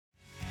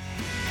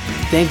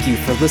Thank you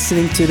for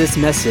listening to this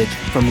message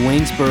from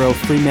Waynesboro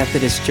Free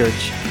Methodist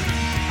Church.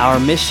 Our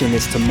mission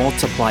is to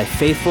multiply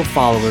faithful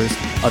followers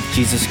of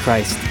Jesus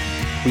Christ.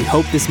 We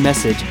hope this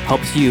message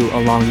helps you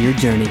along your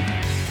journey.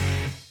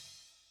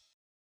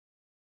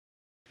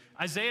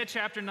 Isaiah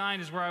chapter 9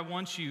 is where I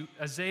want you.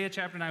 Isaiah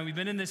chapter 9. We've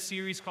been in this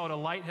series called A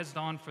Light Has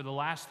Dawned for the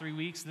last 3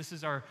 weeks. This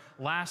is our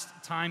last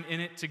time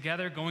in it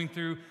together, going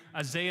through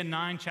Isaiah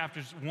 9,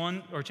 chapter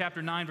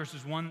 9,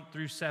 verses 1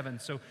 through 7.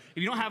 So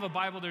if you don't have a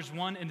Bible, there's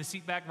one in the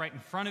seat back right in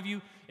front of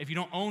you. If you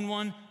don't own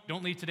one,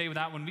 don't leave today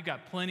without one. We've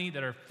got plenty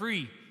that are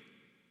free.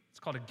 It's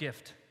called a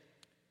gift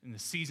in the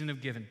season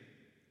of giving.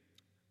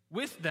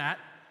 With that,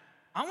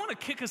 I want to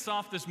kick us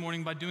off this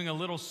morning by doing a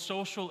little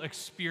social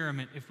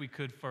experiment, if we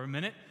could, for a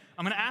minute.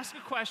 I'm going to ask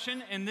a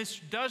question, and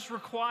this does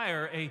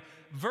require a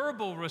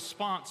verbal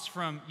response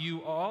from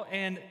you all.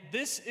 And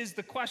this is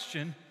the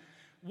question: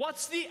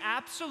 what's the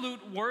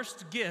absolute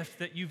worst gift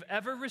that you've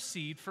ever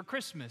received for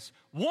Christmas?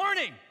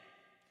 Warning!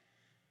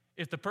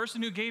 If the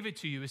person who gave it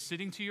to you is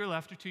sitting to your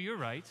left or to your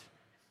right,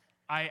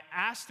 I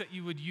ask that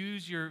you would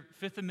use your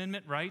Fifth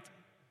Amendment right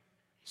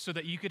so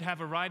that you could have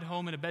a ride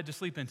home and a bed to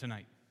sleep in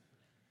tonight.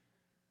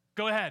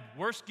 Go ahead.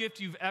 Worst gift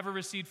you've ever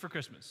received for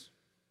Christmas?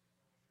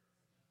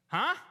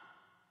 Huh?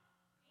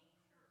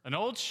 An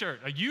old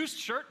shirt. A used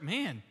shirt?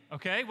 Man.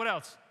 Okay, what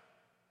else?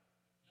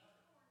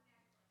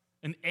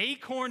 An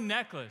acorn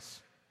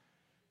necklace.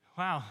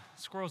 Wow,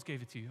 squirrels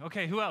gave it to you.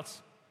 Okay, who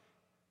else?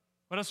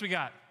 What else we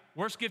got?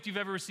 Worst gift you've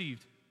ever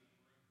received?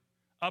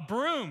 A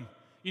broom.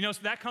 You know,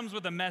 so that comes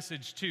with a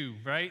message too,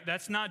 right?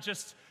 That's not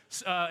just,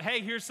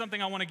 hey, here's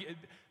something I want to get.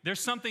 There's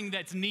something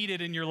that's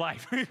needed in your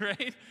life,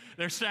 right?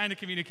 They're trying to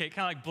communicate,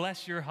 kind of like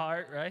bless your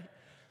heart, right?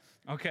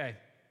 Okay.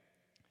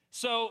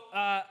 So,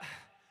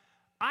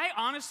 I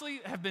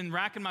honestly have been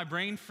racking my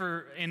brain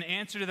for an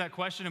answer to that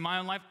question in my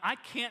own life. I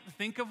can't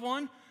think of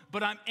one,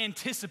 but I'm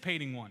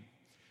anticipating one.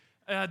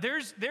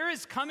 There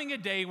is coming a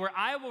day where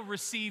I will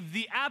receive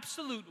the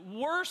absolute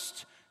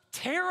worst,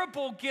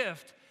 terrible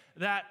gift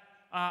that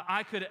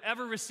I could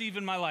ever receive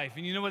in my life.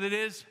 And you know what it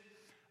is?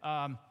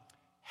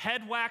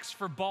 Head wax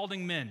for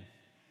balding men.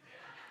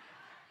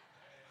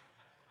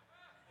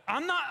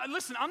 I'm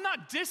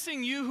not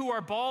dissing you who are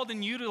bald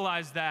and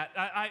utilize that.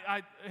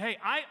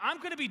 I'm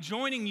going to be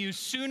joining you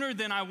sooner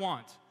than I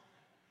want.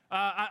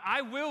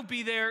 I will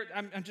be there.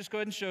 I'm just go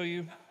ahead and show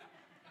you.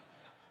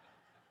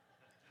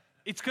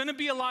 It's going to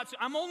be a lot.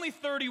 I'm only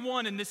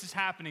 31 and this is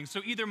happening. So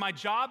either my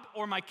job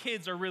or my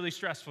kids are really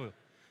stressful.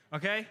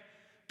 Okay?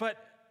 But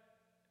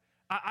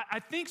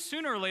I think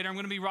sooner or later I'm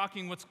going to be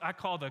rocking what I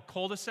call the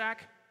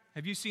cul-de-sac.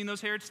 Have you seen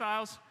those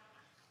hairstyles?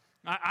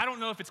 I don't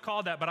know if it's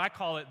called that, but I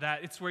call it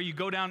that. It's where you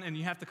go down and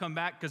you have to come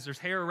back because there's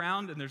hair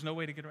around and there's no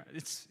way to get around.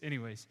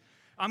 Anyways.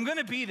 I'm going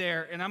to be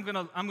there and I'm going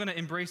to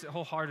embrace it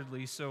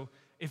wholeheartedly. So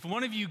if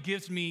one of you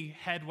gives me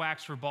head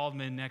wax for bald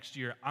men next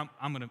year,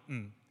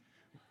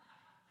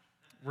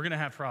 we're going to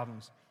have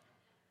problems.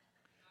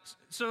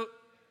 So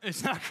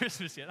it's not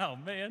Christmas yet. Oh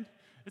man,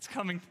 it's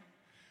coming.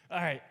 All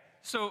right.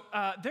 So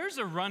there's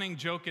a running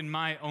joke in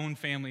my own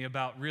family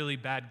about really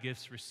bad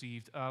gifts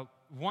received.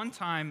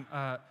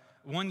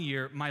 One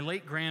year, my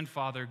late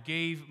grandfather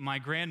gave my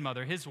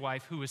grandmother, his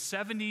wife, who was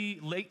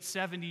late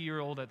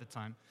 70-year-old at the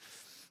time,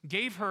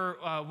 gave her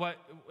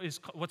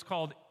what's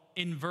called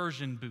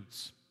inversion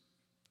boots.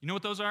 You know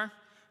what those are?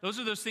 Those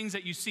are those things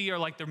that you see are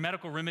like their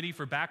medical remedy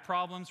for back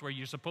problems, where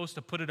you're supposed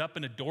to put it up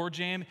in a door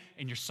jamb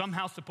and you're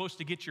somehow supposed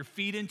to get your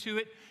feet into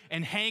it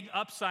and hang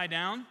upside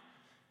down,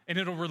 and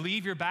it'll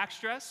relieve your back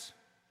stress.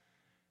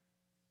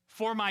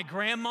 For my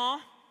grandma,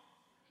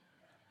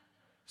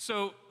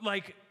 so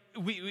like,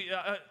 we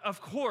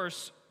of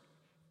course,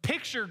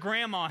 picture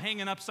grandma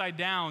hanging upside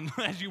down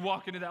as you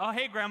walk into that. Oh,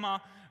 hey, grandma,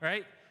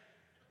 right?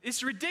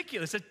 It's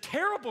ridiculous. A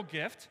terrible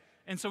gift.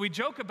 And so we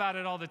joke about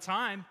it all the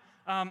time.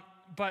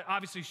 But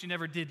obviously, she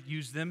never did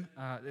use them,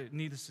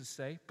 needless to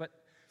say. But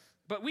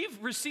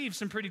we've received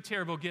some pretty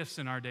terrible gifts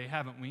in our day,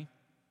 haven't we?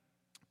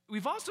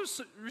 We've also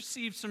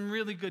received some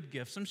really good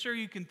gifts. I'm sure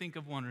you can think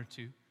of one or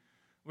two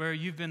where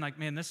you've been like,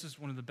 man, this is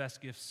one of the best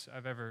gifts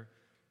I've ever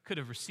could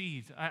have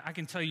received. I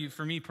can tell you,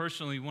 for me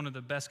personally, one of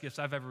the best gifts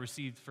I've ever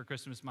received for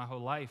Christmas my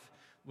whole life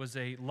was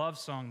a love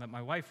song that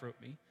my wife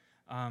wrote me.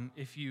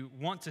 If you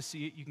want to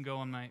see it, you can go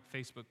on my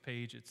Facebook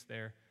page. It's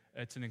there.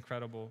 It's an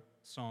incredible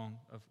song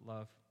of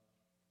love.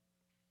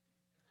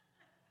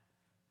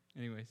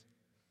 Anyways,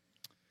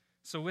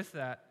 so with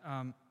that,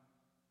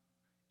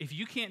 if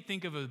you can't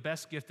think of the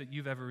best gift that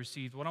you've ever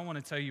received, what I want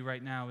to tell you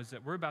right now is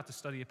that we're about to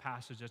study a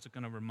passage that's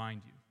going to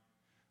remind you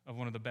of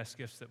one of the best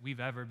gifts that we've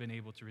ever been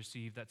able to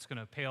receive, that's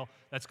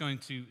going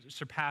to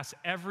surpass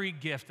every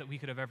gift that we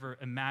could have ever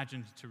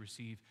imagined to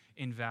receive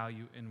in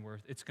value and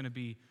worth. It's going to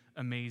be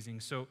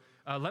amazing. So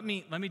let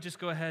me just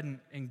go ahead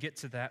and get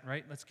to that,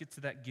 right? Let's get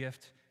to that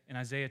gift in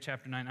Isaiah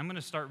chapter 9. I'm going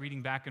to start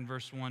reading back in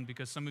verse 1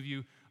 because some of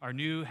you are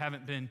new,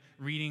 haven't been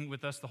reading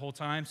with us the whole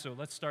time. So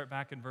let's start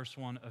back in verse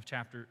 1 of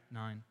chapter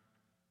 9.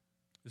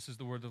 This is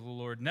the word of the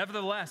Lord.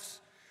 Nevertheless,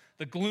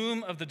 the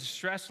gloom of the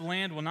distressed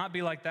land will not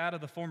be like that of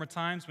the former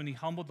times when he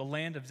humbled the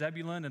land of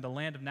Zebulun and the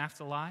land of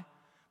Naphtali.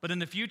 But in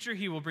the future,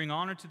 he will bring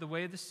honor to the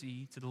way of the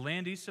sea, to the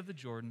land east of the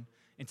Jordan,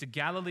 and to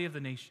Galilee of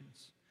the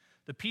nations.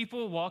 The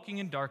people walking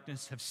in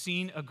darkness have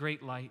seen a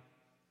great light.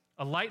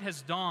 A light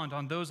has dawned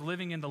on those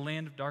living in the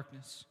land of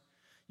darkness.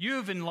 You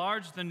have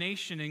enlarged the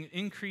nation and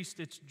increased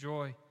its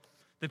joy.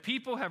 The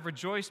people have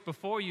rejoiced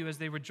before you as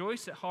they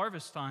rejoice at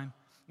harvest time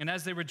and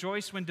as they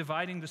rejoice when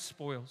dividing the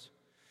spoils.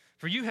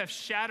 For you have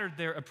shattered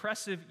their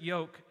oppressive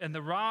yoke and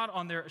the rod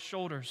on their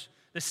shoulders,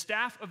 the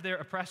staff of their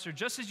oppressor,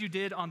 just as you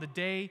did on the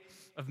day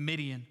of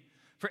Midian.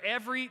 For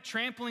every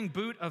trampling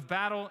boot of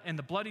battle and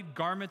the bloodied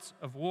garments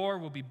of war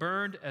will be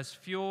burned as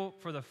fuel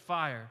for the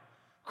fire.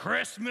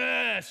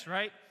 Christmas,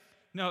 right?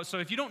 No, so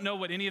if you don't know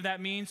what any of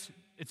that means,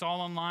 it's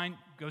all online.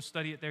 Go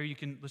study it there. You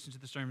can listen to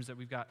the sermons that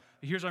we've got.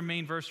 But here's our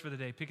main verse for the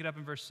day. Pick it up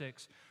in verse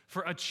 6.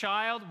 For a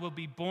child will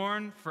be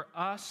born for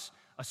us,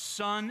 a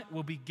son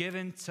will be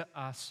given to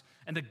us,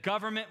 and the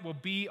government will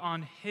be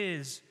on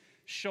his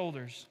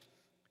shoulders.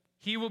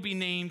 He will be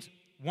named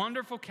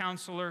Wonderful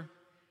Counselor,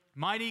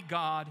 Mighty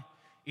God,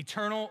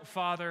 Eternal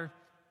Father,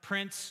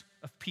 Prince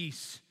of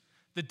Peace.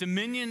 The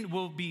dominion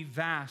will be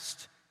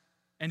vast,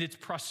 and its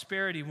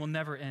prosperity will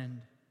never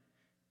end.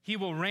 He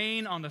will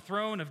reign on the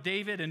throne of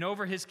David and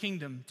over his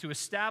kingdom to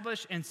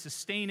establish and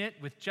sustain it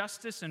with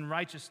justice and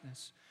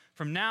righteousness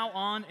from now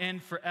on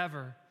and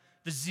forever.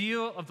 The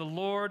zeal of the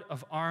Lord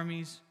of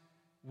armies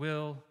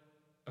will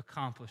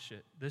accomplish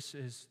it. This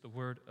is the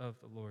word of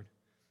the Lord.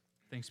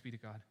 Thanks be to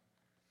God.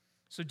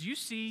 So do you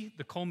see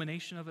the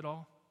culmination of it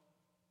all?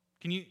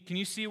 Can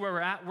you see where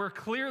we're at? We're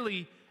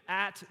clearly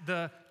at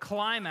the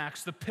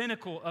climax, the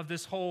pinnacle of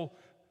this whole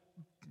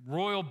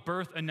royal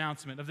birth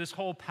announcement, of this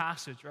whole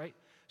passage, right?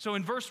 So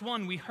in verse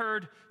 1, we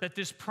heard that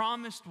this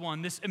promised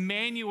one, this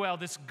Emmanuel,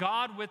 this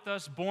God with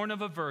us, born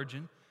of a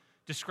virgin,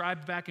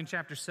 described back in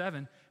chapter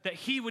 7, that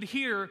he would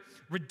here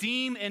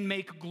redeem and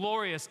make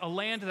glorious a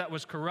land that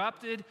was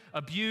corrupted,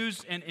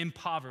 abused, and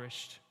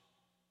impoverished.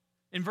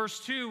 In verse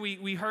 2,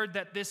 we heard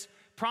that this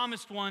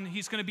promised one,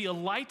 he's going to be a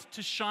light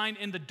to shine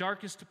in the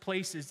darkest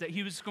places, that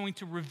he was going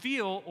to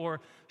reveal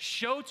or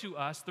show to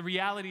us the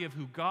reality of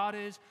who God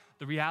is,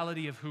 the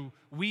reality of who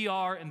we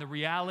are, and the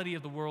reality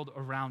of the world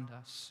around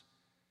us.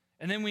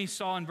 And then we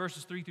saw in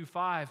verses 3 through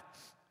 5,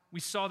 we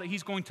saw that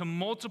he's going to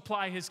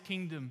multiply his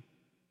kingdom.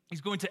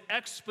 He's going to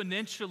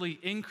exponentially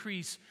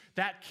increase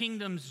that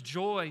kingdom's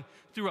joy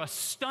through a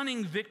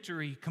stunning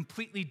victory,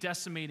 completely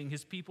decimating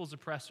his people's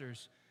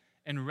oppressors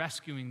and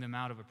rescuing them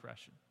out of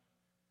oppression.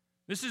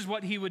 This is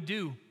what he would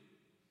do.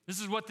 This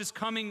is what this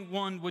coming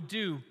one would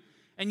do.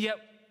 And yet,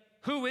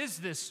 who is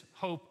this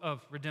hope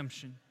of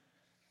redemption?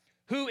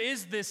 Who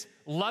is this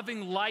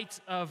loving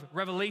light of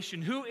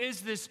revelation? Who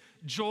is this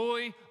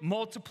joy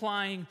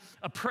multiplying,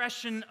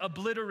 oppression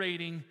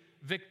obliterating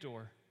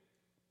victor?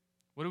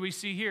 What do we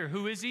see here?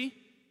 Who is he?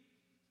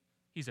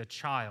 He's a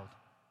child.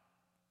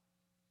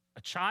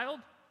 A child?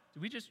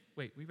 Did we just,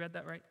 wait, we read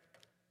that right?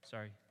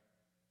 Sorry.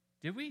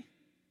 Did we?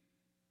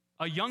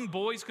 A young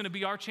boy's going to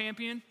be our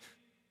champion?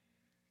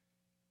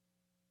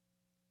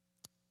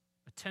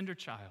 A tender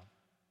child.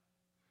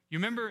 You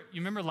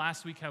remember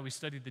last week how we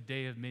studied the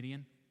day of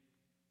Midian?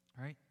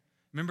 All right?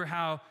 Remember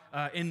how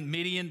in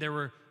Midian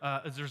there's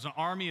an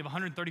army of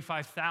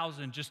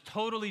 135,000 just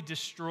totally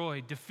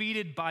destroyed,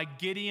 defeated by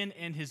Gideon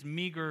and his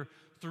meager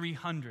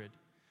 300.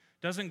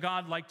 Doesn't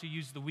God like to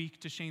use the weak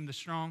to shame the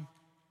strong?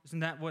 Isn't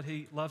that what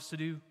he loves to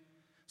do?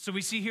 So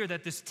we see here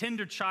that this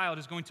tender child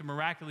is going to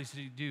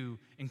miraculously do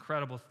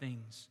incredible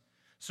things.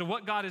 So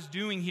what God is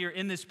doing here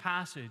in this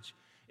passage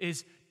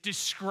is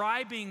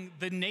describing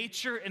the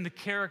nature and the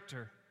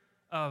character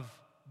of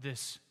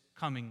this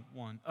coming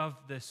one, of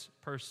this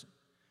person,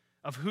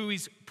 of who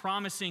he's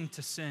promising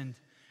to send.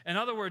 In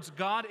other words,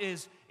 God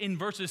is, in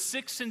verses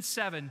 6 and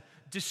 7,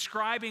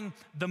 describing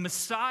the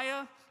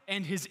Messiah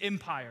and his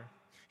empire.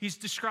 He's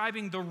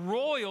describing the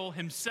royal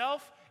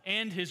himself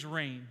and his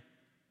reign.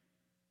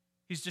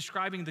 He's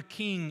describing the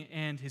king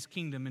and his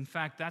kingdom. In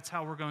fact, that's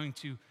how we're going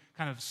to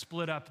kind of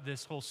split up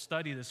this whole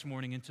study this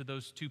morning into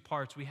those two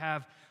parts. We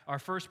have our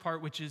first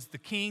part, which is the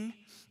king,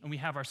 and we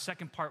have our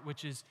second part,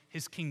 which is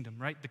his kingdom,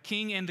 right? The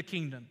king and the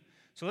kingdom.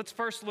 So let's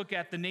first look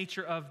at the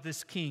nature of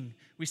this king.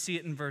 We see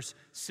it in verse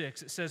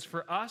 6. It says,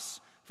 for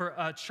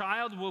a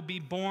child will be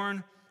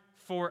born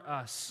for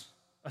us.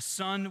 A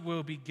son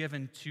will be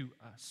given to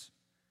us.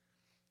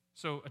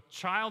 So a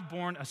child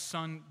born, a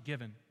son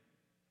given.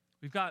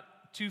 We've got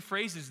two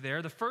phrases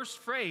there. The first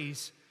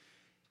phrase,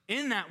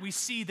 in that we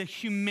see the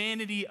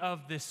humanity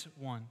of this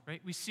one,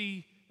 right? We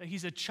see that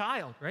he's a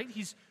child, right?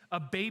 He's a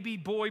baby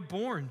boy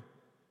born.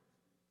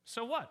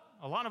 So what?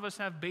 A lot of us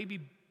have baby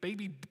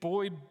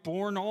boy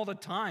born all the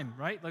time,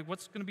 right? Like,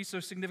 what's going to be so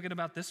significant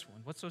about this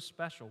one? What's so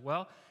special?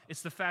 Well,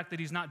 it's the fact that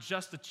he's not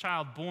just a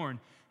child born.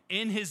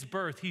 In his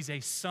birth, he's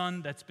a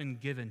son that's been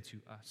given to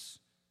us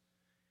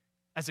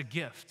as a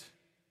gift.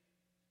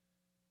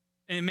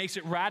 And it makes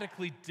it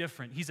radically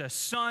different. He's a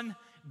son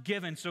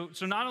given. So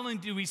not only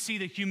do we see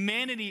the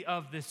humanity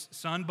of this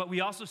son, but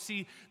we also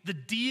see the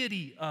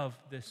deity of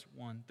this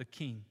one, the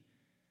king,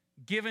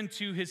 given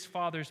to his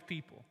father's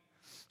people.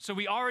 So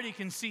we already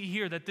can see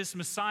here that this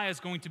Messiah is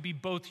going to be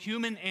both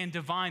human and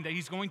divine, that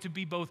he's going to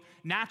be both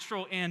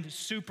natural and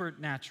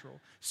supernatural.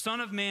 Son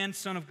of man,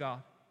 son of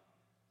God.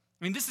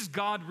 I mean, this is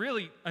God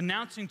really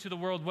announcing to the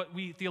world what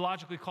we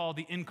theologically call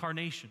the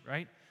incarnation,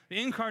 right? The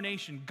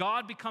incarnation,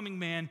 God becoming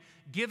man,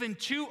 given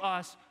to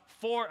us,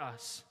 for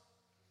us,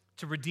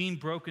 to redeem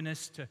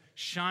brokenness, to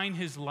shine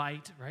his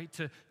light, right?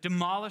 To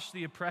demolish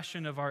the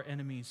oppression of our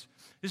enemies.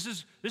 This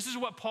is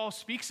what Paul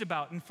speaks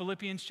about in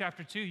Philippians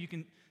chapter 2. You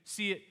can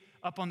see it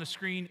up on the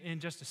screen in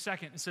just a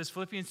second. It says,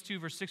 Philippians 2,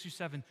 verse 6 through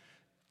 7,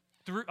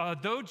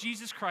 though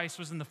Jesus Christ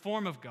was in the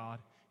form of God,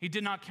 he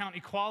did not count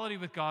equality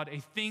with God a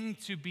thing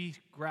to be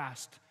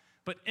grasped,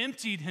 but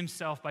emptied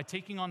himself by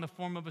taking on the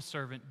form of a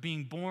servant,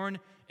 being born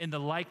in the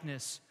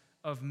likeness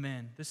of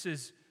men. This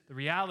is the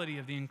reality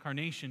of the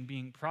incarnation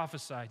being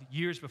prophesied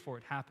years before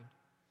it happened.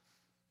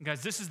 And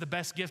guys, this is the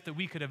best gift that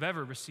we could have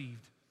ever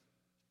received.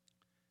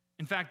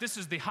 In fact, this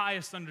is the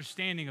highest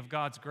understanding of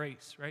God's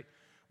grace, right?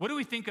 What do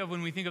we think of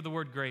when we think of the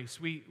word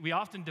grace? We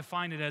often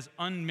define it as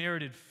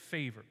unmerited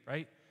favor,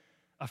 right?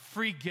 A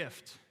free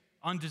gift,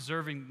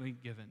 undeservingly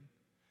given.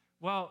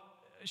 Well,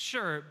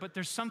 sure, but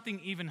there's something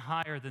even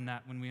higher than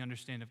that when we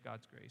understand of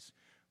God's grace.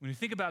 When we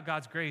think about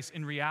God's grace,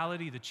 in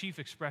reality, the chief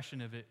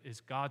expression of it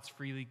is God's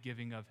freely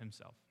giving of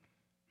himself.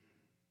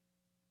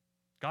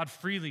 God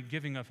freely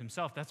giving of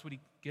himself, that's what he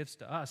gives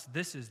to us.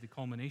 This is the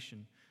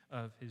culmination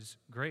of his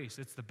grace.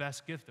 It's the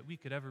best gift that we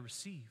could ever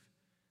receive.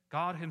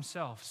 God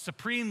himself,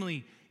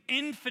 supremely,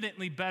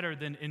 infinitely better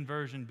than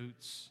inversion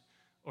boots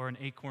or an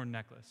acorn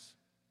necklace.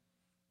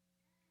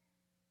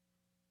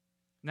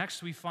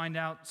 Next, we find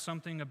out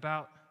something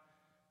about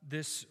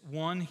this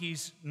one.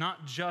 He's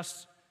not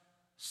just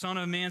Son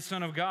of man,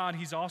 Son of God.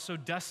 He's also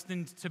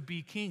destined to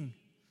be king,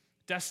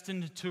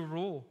 destined to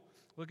rule.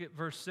 Look at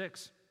verse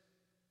 6.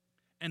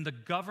 And the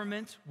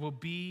government will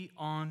be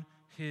on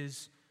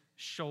his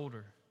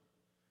shoulder.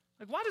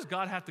 Like, why does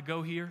God have to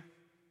go here?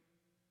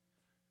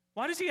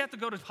 Why does he have to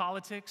go to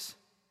politics?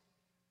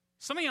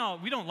 Some of y'all,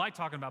 we don't like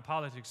talking about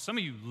politics. Some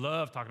of you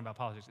love talking about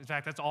politics. In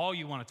fact, that's all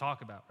you want to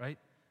talk about, right?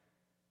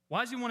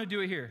 Why does he want to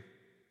do it here?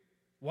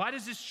 Why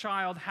does this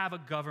child have a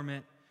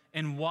government,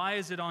 and why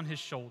is it on his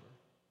shoulder?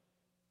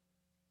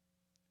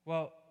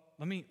 Well,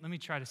 let me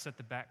try to set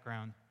the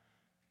background.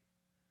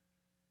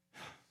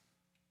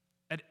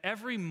 At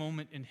every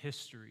moment in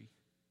history,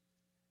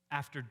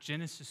 after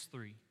Genesis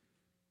 3,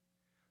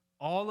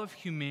 all of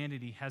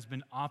humanity has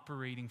been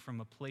operating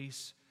from a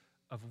place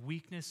of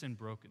weakness and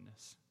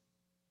brokenness.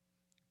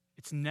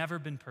 It's never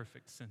been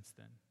perfect since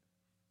then.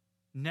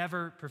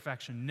 Never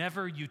perfection,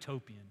 never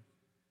utopian.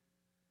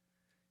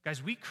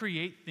 Guys, we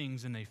create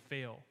things and they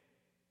fail.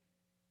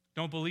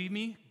 Don't believe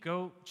me?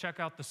 Go check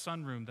out the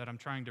sunroom that I'm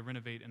trying to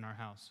renovate in our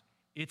house.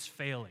 It's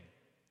failing.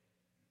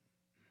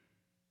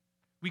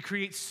 We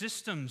create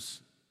systems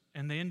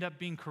and they end up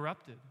being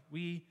corrupted.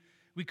 We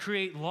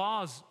create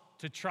laws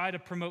to try to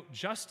promote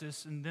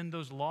justice, and then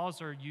those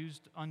laws are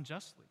used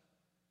unjustly.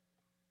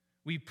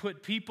 We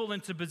put people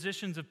into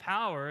positions of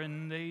power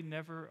and they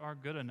never are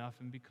good enough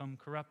and become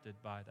corrupted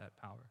by that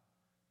power.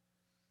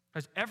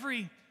 Because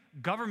every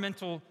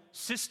governmental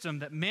system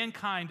that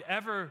mankind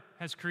ever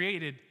has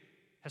created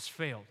has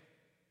failed.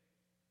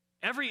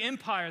 Every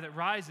empire that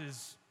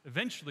rises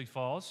eventually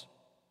falls.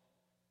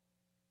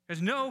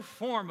 Because no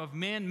form of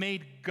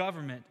man-made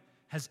government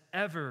has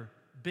ever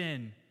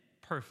been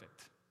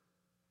perfect.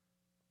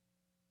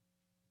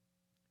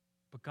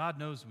 But God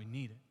knows we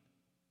need it,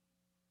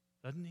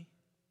 doesn't he?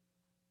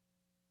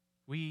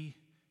 We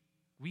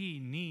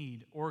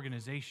need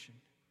organization.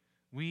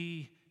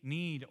 We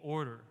need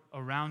order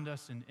around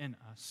us and in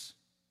us,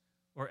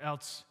 or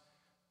else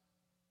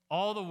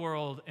all the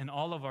world and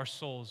all of our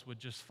souls would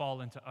just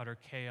fall into utter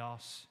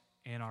chaos,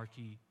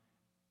 anarchy,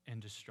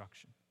 and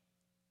destruction.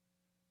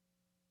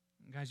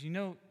 Guys, you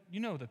know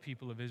the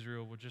people of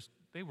Israel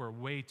they were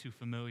way too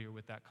familiar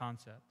with that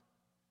concept.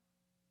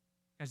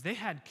 Guys, they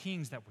had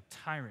kings that were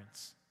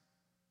tyrants.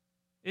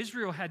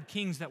 Israel had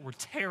kings that were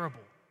terrible.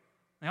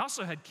 They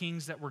also had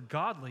kings that were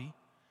godly,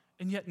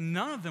 and yet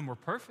none of them were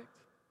perfect.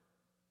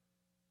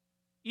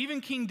 Even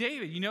King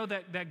David,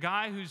 that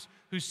guy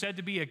who's said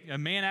to be a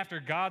man after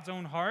God's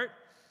own heart,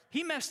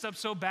 he messed up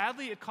so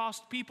badly it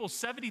cost people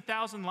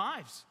 70,000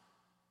 lives.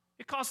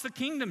 It cost the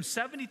kingdom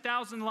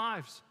 70,000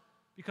 lives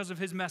because of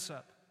his mess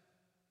up.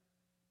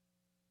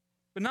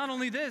 But not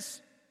only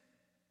this,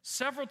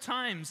 several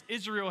times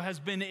Israel has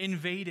been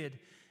invaded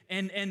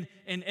and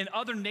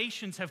other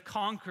nations have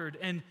conquered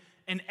and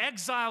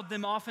exiled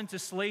them off into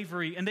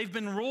slavery, and they've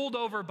been ruled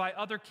over by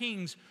other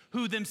kings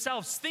who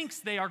themselves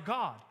thinks they are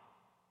God.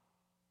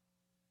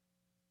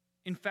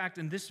 In fact,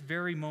 in this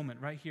very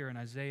moment right here in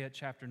Isaiah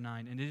chapter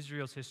 9, in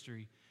Israel's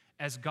history,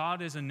 as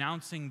God is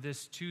announcing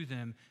this to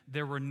them,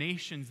 there were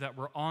nations that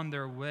were on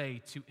their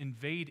way to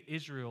invade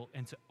Israel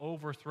and to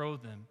overthrow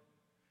them,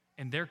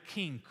 and their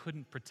king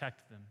couldn't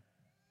protect them.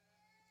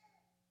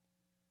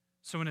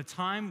 So in a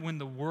time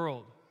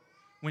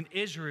when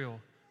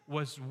Israel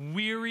was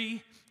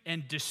weary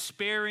and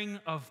despairing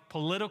of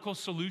political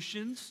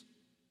solutions,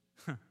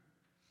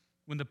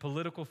 when the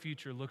political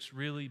future looks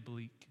really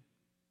bleak,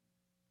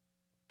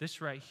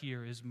 this right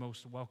here is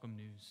most welcome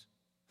news.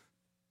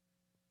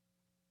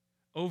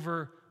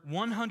 Over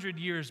 100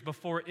 years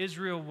before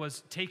Israel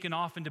was taken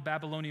off into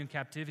Babylonian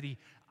captivity,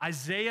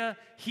 Isaiah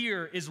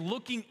here is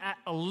looking at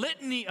a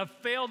litany of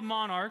failed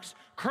monarchs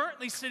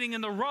currently sitting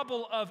in the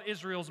rubble of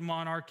Israel's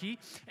monarchy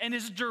and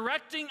is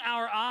directing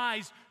our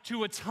eyes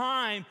to a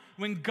time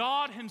when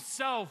God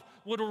himself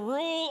would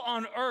rule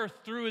on earth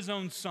through his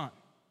own Son.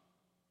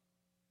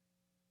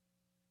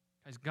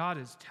 Guys, God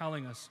is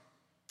telling us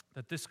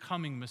that this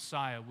coming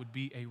Messiah would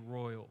be a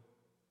royal,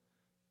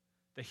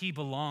 that he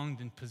belonged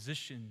in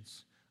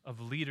positions of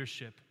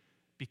leadership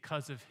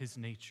because of his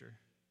nature.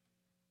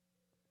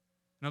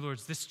 In other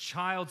words, this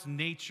child's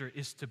nature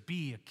is to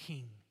be a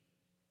king.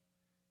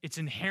 It's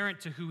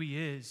inherent to who he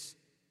is.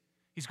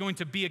 He's going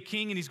to be a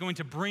king and he's going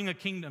to bring a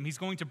kingdom. He's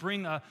going to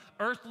bring an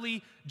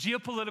earthly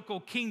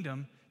geopolitical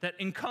kingdom that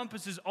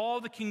encompasses all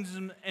the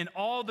kingdoms and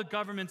all the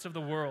governments of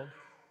the world.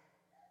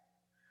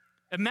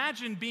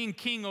 Imagine being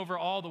king over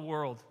all the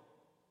world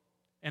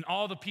and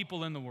all the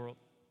people in the world.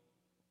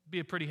 It'd be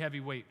a pretty heavy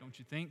weight, don't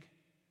you think?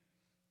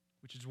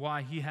 Which is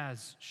why he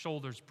has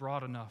shoulders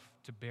broad enough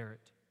to bear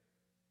it.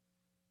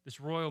 This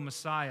royal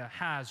Messiah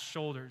has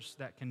shoulders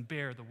that can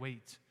bear the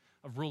weight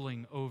of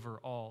ruling over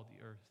all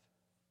the earth.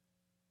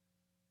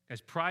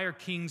 Guys, prior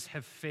kings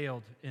have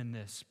failed in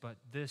this, but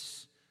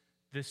this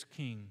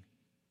king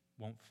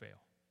won't fail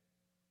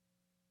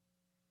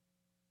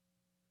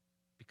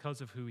because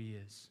of who he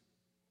is.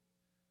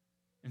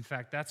 In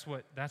fact, that's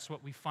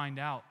what we find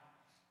out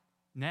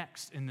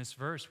next in this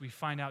verse. We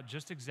find out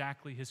just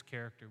exactly his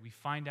character. We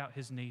find out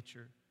his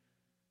nature.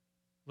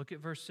 Look at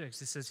verse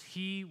 6. It says,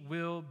 he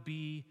will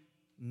be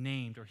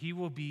named, or he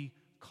will be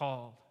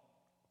called.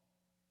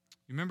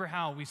 You remember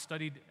how we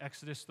studied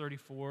Exodus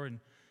 34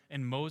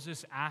 and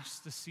Moses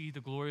asked to see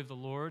the glory of the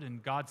Lord,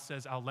 and God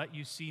says, I'll let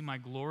you see my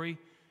glory,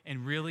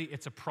 and really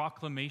it's a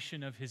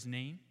proclamation of his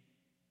name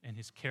and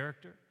his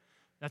character?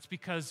 That's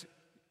because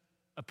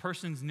a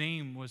person's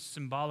name was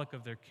symbolic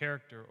of their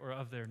character or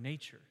of their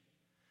nature.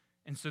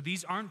 And so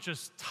these aren't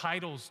just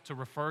titles to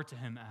refer to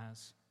him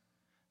as.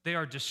 They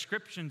are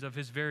descriptions of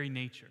his very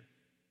nature.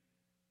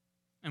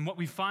 And what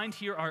we find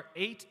here are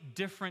 8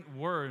 different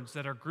words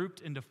that are grouped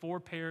into 4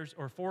 pairs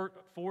of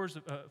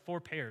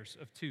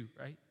 2,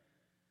 right?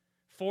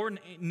 4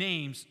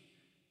 names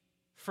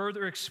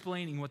further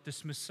explaining what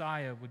this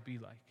Messiah would be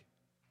like.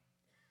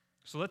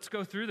 So let's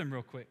go through them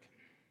real quick.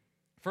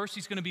 First,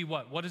 he's going to be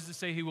what? What does it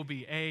say he will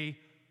be? A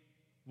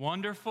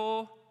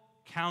wonderful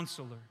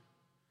counselor.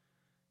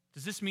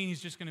 Does this mean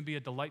he's just going to be a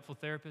delightful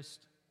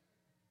therapist?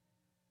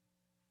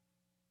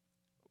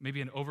 Maybe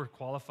an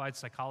overqualified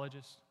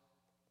psychologist?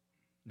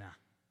 Nah.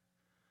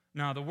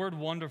 No, the word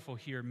wonderful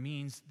here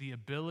means the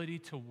ability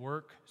to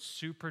work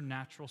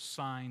supernatural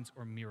signs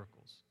or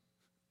miracles.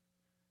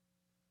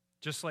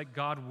 Just like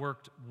God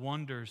worked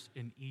wonders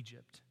in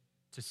Egypt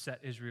to set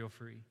Israel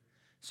free.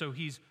 So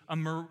he's a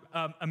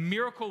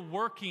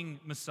miracle-working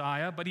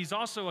Messiah, but he's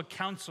also a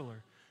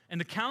counselor. And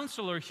the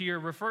counselor here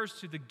refers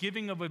to the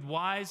giving of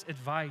wise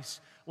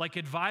advice, like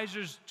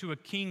advisors to a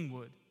king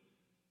would.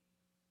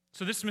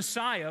 So this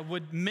Messiah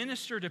would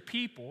minister to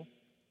people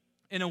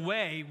in a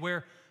way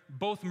where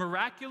both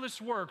miraculous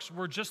works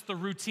were just the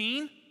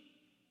routine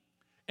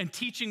and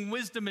teaching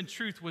wisdom and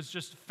truth was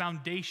just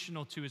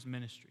foundational to his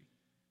ministry.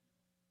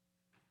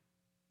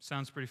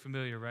 Sounds pretty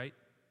familiar, right?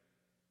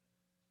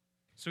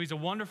 So he's a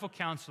wonderful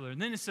counselor.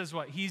 And then it says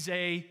what? He's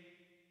a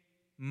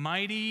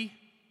mighty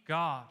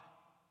God.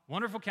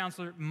 Wonderful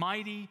counselor,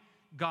 mighty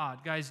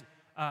God. Guys,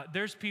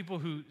 there's people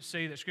who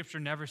say that Scripture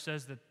never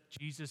says that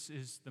Jesus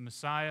is the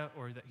Messiah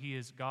or that he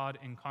is God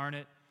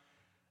incarnate.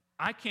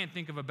 I can't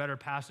think of a better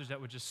passage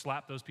that would just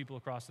slap those people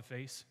across the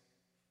face.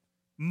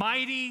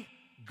 Mighty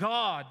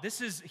God. This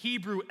is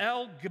Hebrew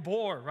El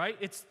Gibor, right?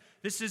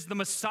 This is the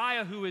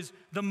Messiah who is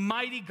the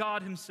mighty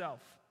God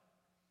himself.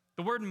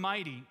 The word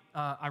mighty,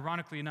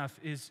 ironically enough,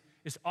 is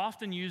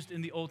often used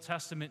in the Old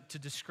Testament to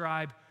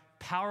describe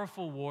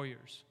powerful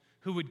warriors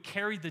who would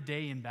carry the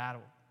day in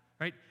battle,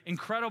 right?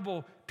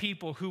 Incredible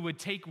people who would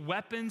take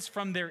weapons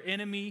from their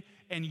enemy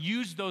and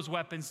use those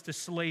weapons to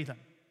slay them,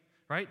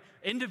 right?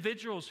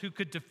 Individuals who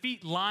could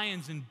defeat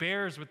lions and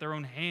bears with their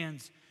own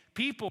hands.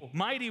 People,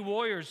 mighty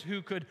warriors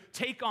who could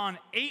take on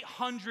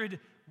 800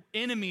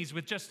 enemies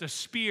with just a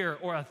spear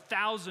or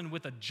 1,000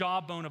 with a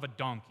jawbone of a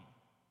donkey.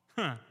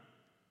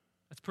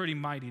 That's pretty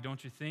mighty,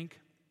 don't you think?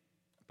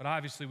 But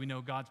obviously we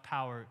know God's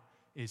power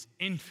is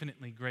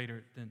infinitely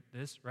greater than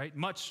this, right?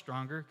 Much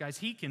stronger. Guys,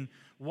 he can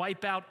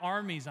wipe out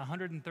armies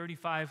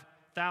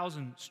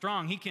 135,000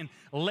 strong. He can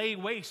lay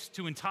waste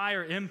to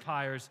entire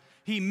empires.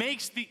 He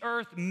makes the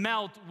earth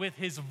melt with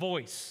his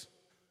voice.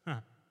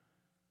 And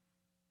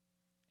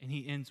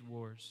he ends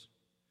wars.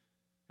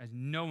 As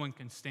no one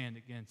can stand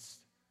against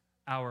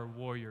our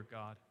warrior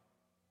God.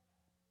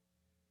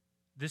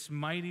 This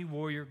mighty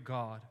warrior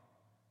God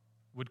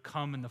would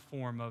come in the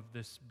form of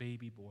this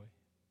baby boy.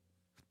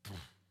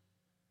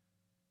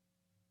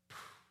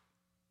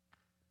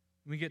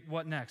 We get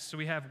what next? So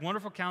we have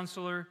wonderful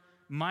counselor,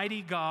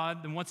 mighty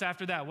God. Then what's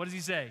after that? What does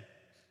he say?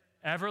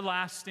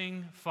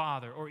 Everlasting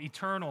Father, or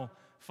eternal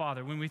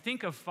Father. When we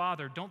think of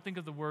Father, don't think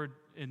of the word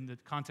in the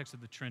context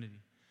of the Trinity.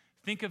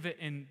 Think of it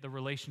in the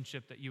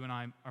relationship that you and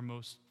I are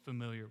most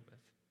familiar with.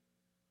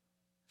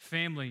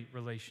 Family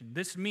relation.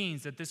 This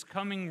means that this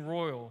coming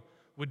royal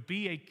would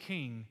be a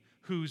king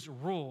whose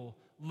rule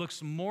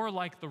looks more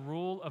like the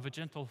rule of a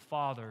gentle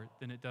father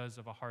than it does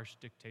of a harsh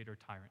dictator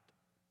tyrant.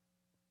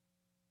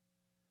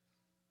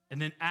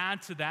 And then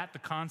add to that the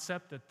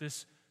concept that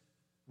this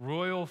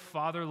royal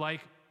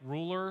father-like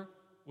ruler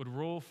would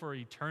rule for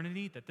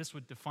eternity, that this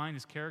would define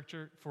his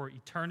character for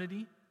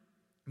eternity,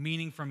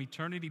 meaning from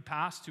eternity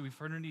past to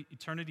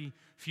eternity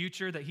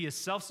future, that he is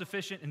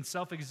self-sufficient and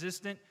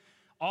self-existent.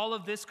 All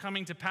of this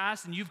coming to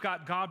pass, and you've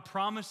got God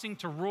promising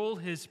to rule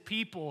his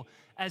people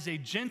as a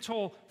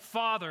gentle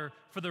father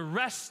for the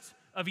rest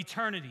of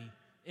eternity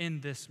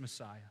in this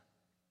Messiah.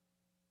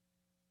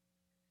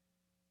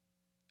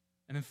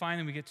 And then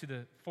finally we get to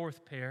the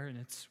fourth pair, and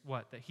it's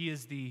what? That he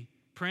is the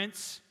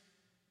Prince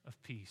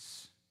of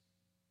Peace.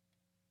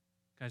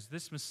 Guys,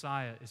 this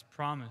Messiah is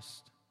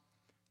promised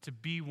to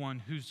be one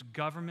whose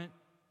government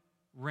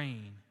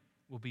reign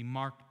will be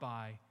marked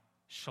by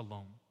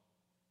shalom,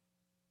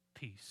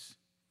 peace.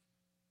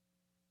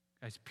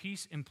 Guys,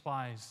 peace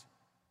implies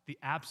the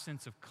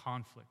absence of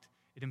conflict.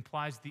 It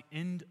implies the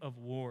end of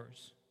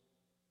wars,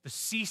 the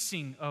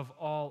ceasing of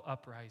all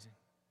uprising.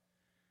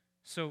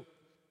 So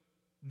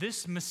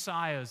this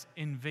Messiah's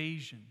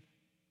invasion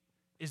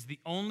is the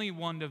only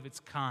one of its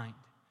kind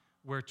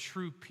where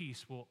true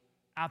peace will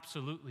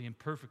absolutely and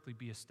perfectly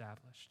be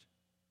established.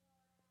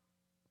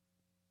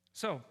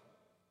 So,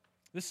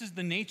 this is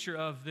the nature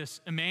of this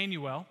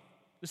Emmanuel.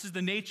 This is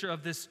the nature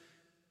of this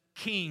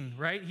king,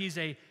 right? He's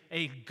a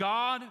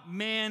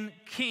God-man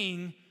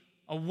king,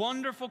 a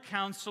wonderful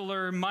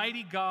counselor,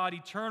 mighty God,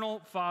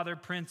 eternal Father,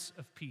 Prince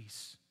of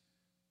Peace.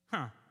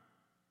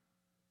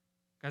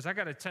 Guys, I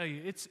got to tell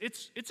you,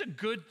 it's a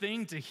good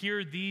thing to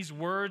hear these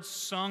words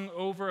sung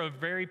over a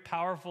very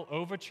powerful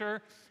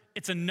overture.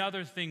 It's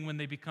another thing when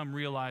they become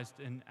realized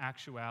in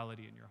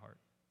actuality in your heart.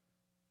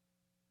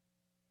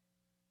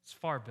 It's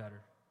far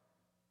better.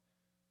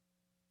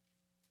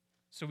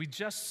 So we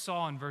just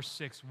saw in verse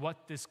 6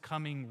 what this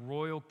coming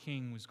royal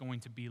king was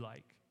going to be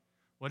like,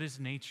 what his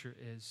nature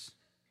is.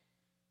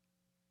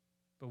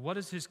 But what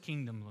does his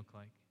kingdom look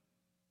like?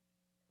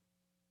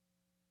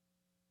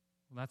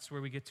 Well, that's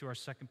where we get to our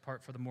second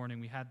part for the morning.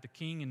 We had the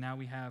king, and now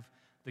we have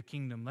the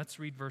kingdom. Let's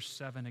read verse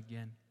 7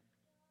 again.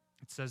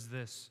 It says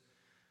this: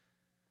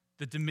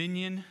 the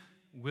dominion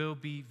will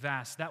be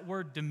vast. That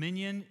word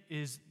dominion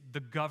is the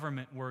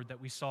government word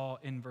that we saw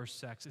in verse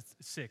 6.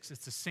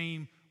 It's the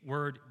same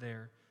word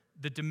there.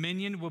 The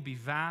dominion will be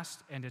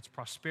vast, and its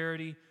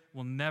prosperity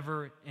will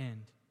never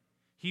end.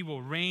 He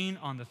will reign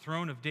on the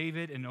throne of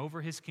David and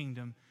over his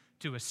kingdom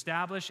to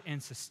establish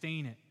and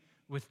sustain it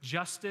with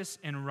justice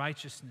and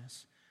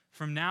righteousness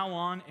from now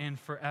on and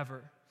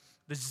forever.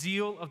 The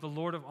zeal of the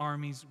Lord of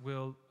armies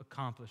will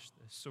accomplish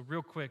this. So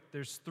real quick,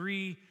 there's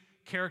three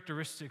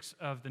characteristics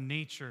of the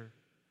nature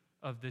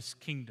of this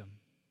kingdom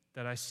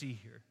that I see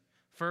here.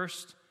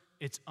 First,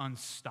 it's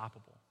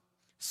unstoppable.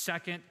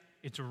 Second,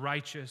 it's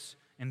righteous.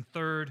 And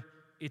third,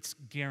 it's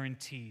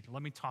guaranteed.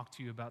 Let me talk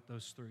to you about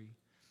those three.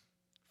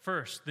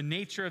 First, the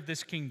nature of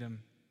this kingdom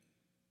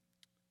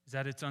is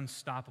that it's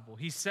unstoppable.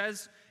 He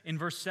says in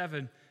verse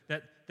 7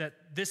 that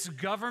this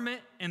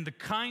government and the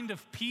kind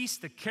of peace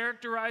that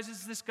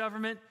characterizes this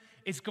government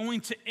is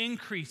going to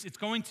increase. It's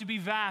going to be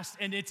vast,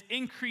 and its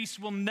increase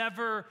will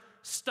never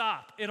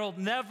stop. It'll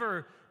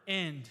never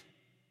end.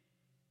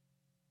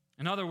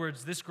 In other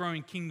words, this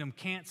growing kingdom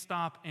can't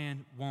stop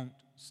and won't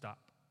stop.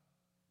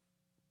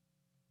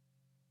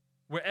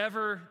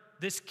 Wherever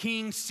this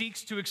king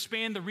seeks to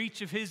expand the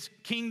reach of his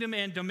kingdom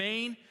and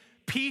domain,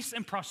 peace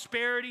and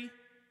prosperity,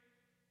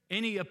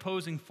 any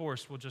opposing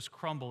force will just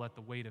crumble at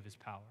the weight of his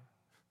power.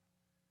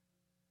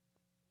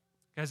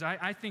 Guys,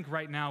 I think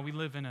right now we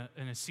live in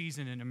a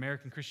season in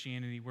American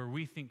Christianity where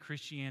we think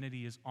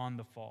Christianity is on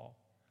the fall,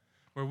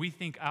 where we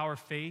think our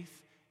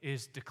faith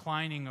is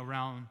declining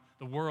around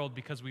the world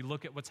because we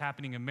look at what's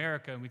happening in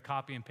America and we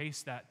copy and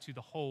paste that to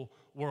the whole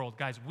world.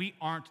 Guys, we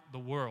aren't the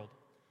world.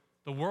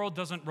 The world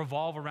doesn't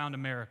revolve around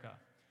America.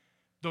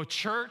 The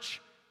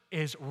church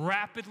is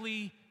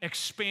rapidly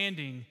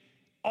expanding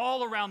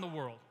all around the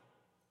world.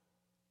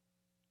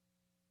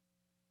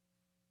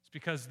 It's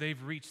because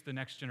they've reached the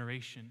next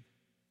generation.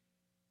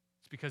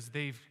 It's because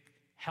they've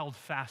held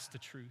fast to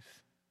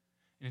truth.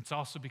 And it's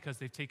also because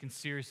they've taken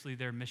seriously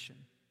their mission.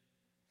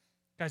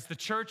 Guys, the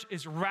church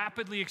is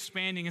rapidly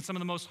expanding in some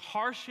of the most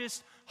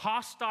harshest,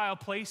 hostile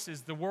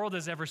places the world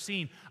has ever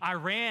seen.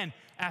 Iran,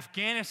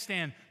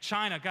 Afghanistan,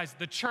 China. Guys,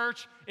 the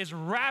church is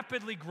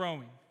rapidly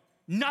growing.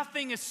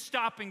 Nothing is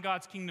stopping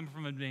God's kingdom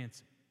from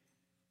advancing.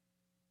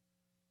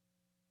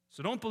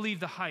 So don't believe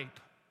the hype.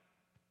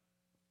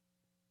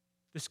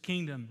 This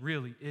kingdom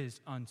really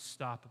is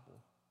unstoppable,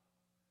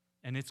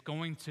 and it's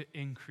going to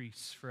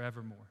increase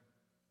forevermore.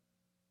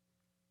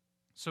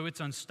 So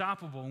it's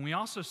unstoppable. And we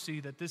also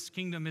see that this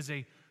kingdom is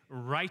a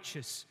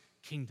righteous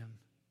kingdom.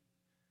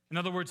 In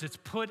other words, it's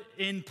put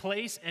in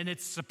place and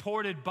it's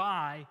supported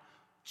by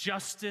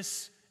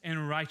justice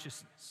and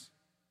righteousness.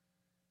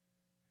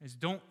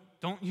 Don't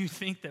you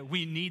think that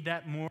we need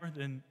that more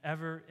than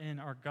ever in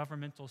our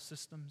governmental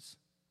systems?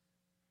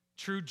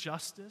 True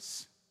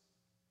justice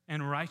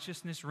and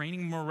righteousness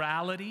reigning,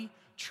 morality,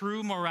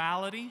 true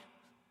morality,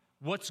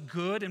 what's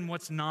good and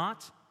what's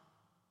not.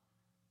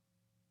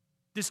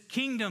 This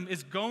kingdom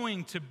is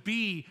going to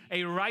be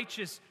a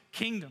righteous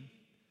kingdom.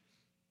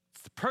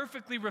 It's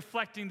perfectly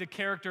reflecting the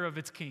character of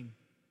its king.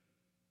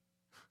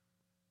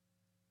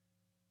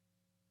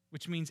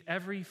 Which means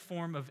every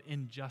form of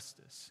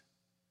injustice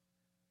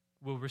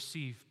will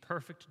receive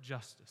perfect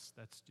justice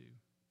that's due.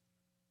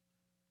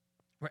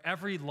 Where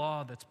every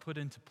law that's put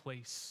into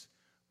place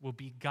will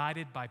be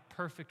guided by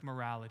perfect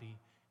morality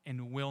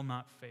and will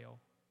not fail.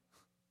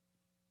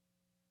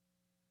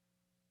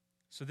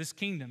 So this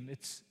kingdom,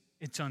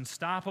 it's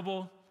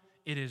unstoppable,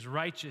 it is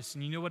righteous.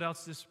 And you know what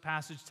else this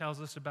passage tells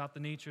us about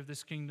the nature of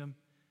this kingdom?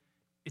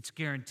 It's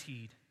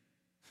guaranteed.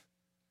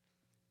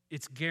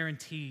 It's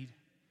guaranteed.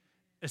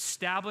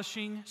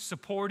 Establishing,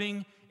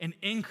 supporting, and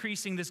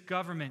increasing this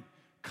government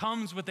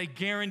comes with a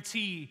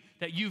guarantee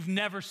that you've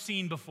never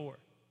seen before.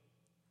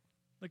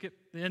 Look at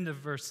the end of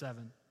verse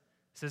 7.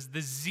 It says,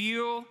 the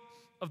zeal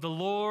of the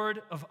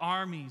Lord of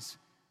armies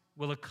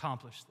will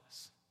accomplish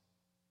this.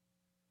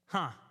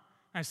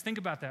 Guys, think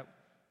about that.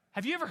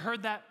 Have you ever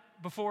heard that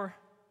before?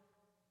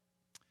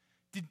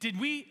 Did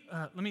we,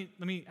 let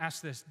me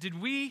ask this. Did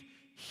we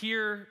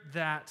hear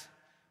that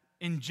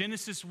in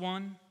Genesis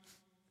 1?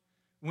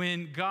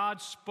 When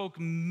God spoke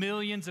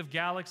millions of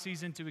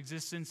galaxies into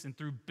existence and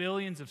threw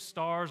billions of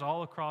stars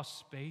all across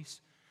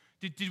space,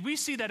 did we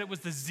see that it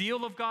was the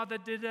zeal of God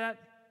that did that?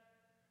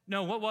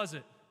 No, what was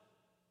it?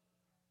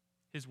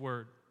 His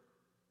word,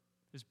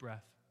 his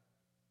breath.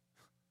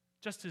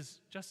 Just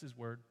his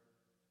word.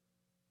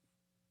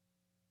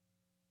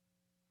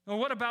 Well,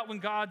 what about when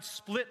God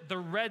split the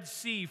Red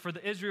Sea for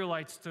the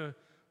Israelites to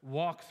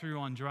walk through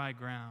on dry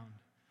ground?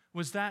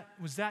 Was that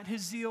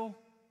his zeal?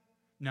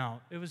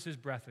 No, it was his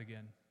breath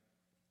again.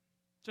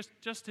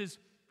 Just his,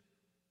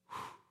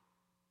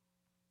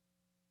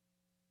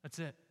 that's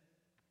it.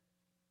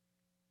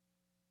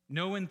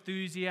 No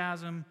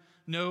enthusiasm,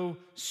 no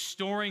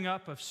storing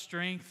up of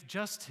strength,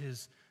 just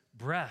his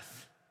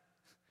breath.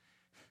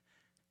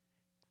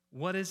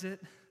 What is it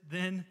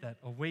then that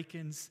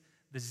awakens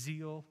the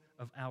zeal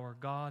of our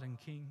God and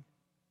King?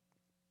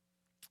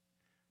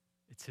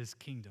 It's his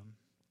kingdom.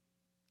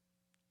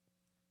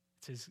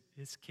 It's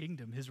his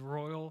kingdom, his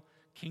royal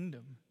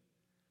kingdom.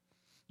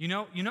 You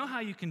know how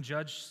you can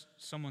judge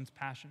someone's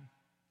passion?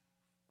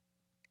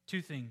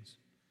 Two things.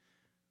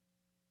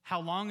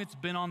 How long it's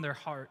been on their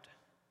heart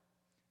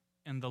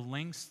and the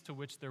lengths to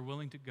which they're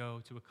willing to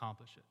go to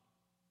accomplish it.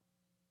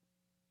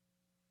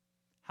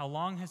 How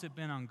long has it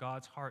been on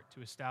God's heart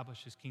to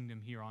establish his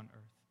kingdom here on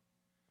earth?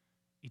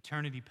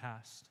 Eternity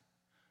past.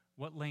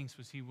 What lengths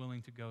was he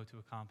willing to go to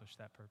accomplish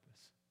that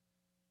purpose?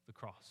 The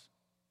cross.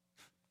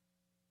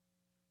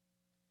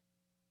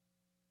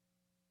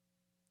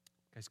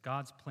 Guys,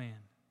 God's plan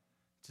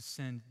to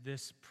send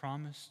this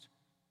promised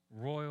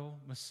royal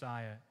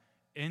Messiah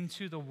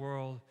into the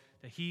world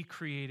that he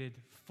created,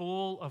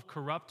 full of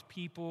corrupt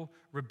people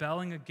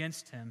rebelling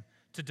against him,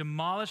 to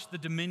demolish the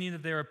dominion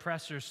of their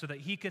oppressors so that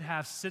he could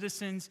have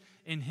citizens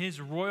in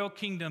his royal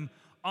kingdom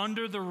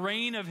under the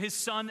reign of his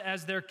Son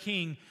as their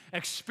king,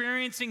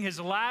 experiencing his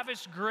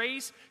lavish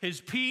grace, his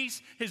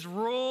peace, his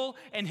rule,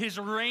 and his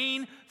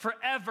reign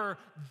forever.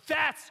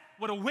 That's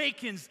what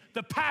awakens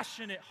the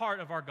passionate heart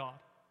of our God.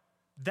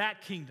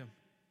 That kingdom.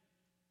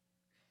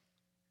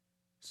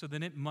 So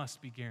then it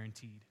must be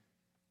guaranteed.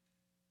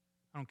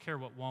 I don't care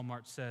what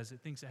Walmart says.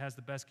 It thinks it has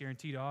the best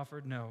guarantee to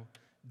offer. No,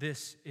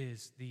 this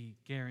is the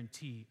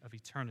guarantee of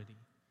eternity.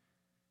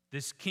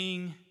 This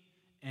king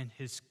and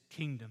his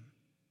kingdom.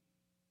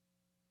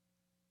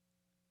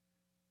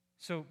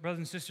 So, brothers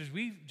and sisters,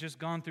 we've just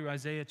gone through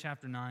Isaiah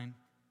chapter 9,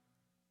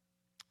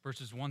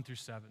 verses 1 through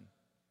 7.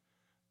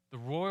 The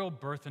royal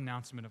birth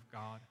announcement of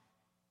God.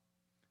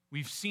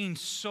 We've seen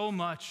so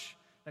much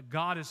that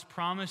God is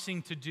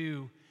promising to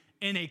do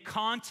in a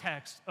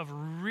context of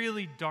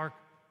really dark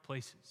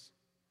places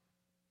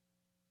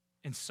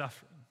and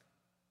suffering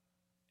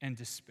and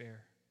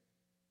despair.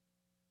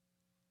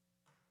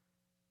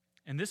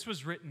 And this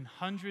was written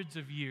hundreds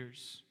of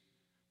years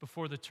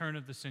before the turn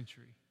of the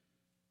century.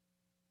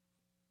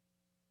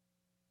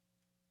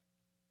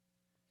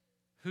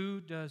 Who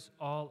does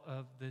all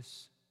of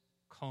this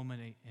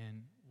culminate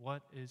in?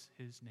 What is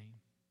his name?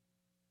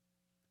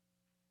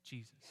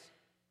 Jesus.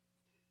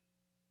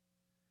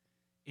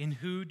 In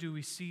who do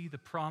we see the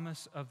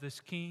promise of this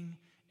king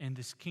and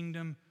this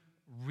kingdom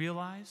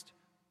realized?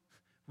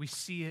 We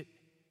see it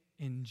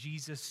in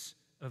Jesus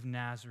of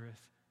Nazareth,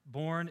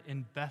 born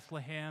in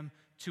Bethlehem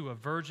to a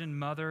virgin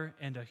mother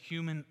and a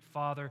human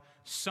father,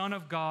 Son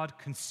of God,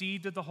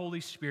 conceived of the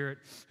Holy Spirit,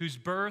 whose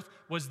birth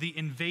was the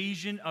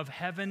invasion of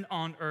heaven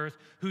on earth,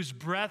 whose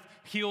breath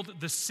healed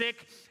the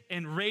sick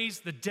and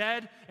raised the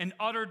dead and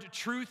uttered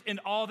truth in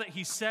all that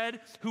he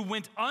said, who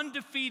went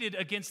undefeated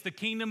against the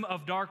kingdom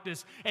of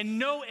darkness, and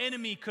no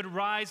enemy could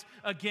rise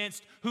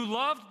against, who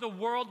loved the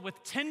world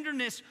with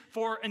tenderness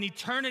for an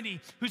eternity,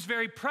 whose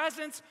very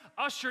presence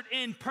ushered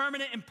in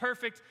permanent and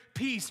perfect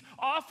peace,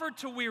 offered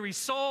to weary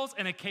souls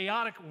in a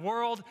chaotic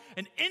world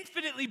an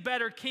infinitely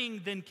better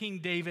king than King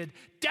David,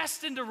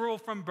 destined to rule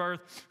from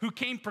birth, who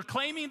came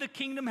proclaiming the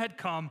kingdom had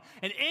come,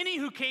 and any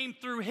who came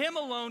through him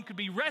alone could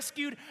be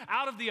rescued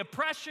out of the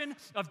oppression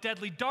of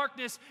deadly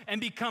darkness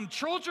and become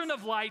children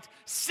of light,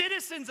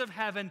 citizens of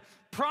heaven,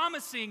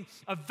 promising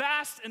a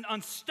vast and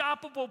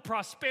unstoppable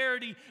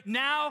prosperity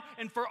now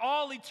and for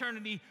all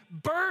eternity,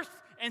 birthed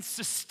and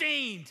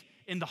sustained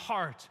in the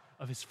heart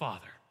of his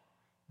Father.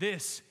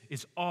 This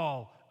is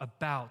all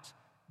about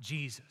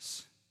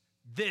Jesus.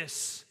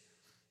 This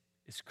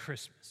is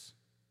Christmas.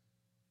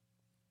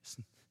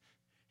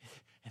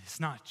 And it's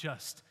not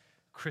just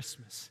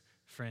Christmas,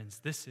 friends.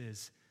 This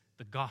is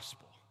the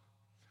gospel.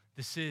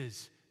 This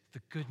is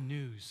the good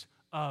news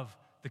of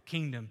the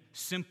kingdom.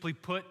 Simply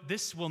put,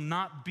 this will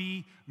not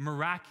be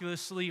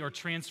miraculously or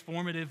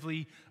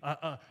transformatively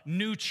a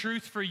new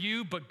truth for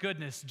you, but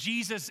goodness.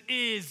 Jesus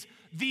is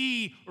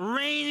the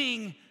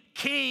reigning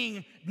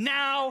King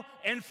now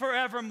and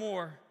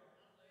forevermore.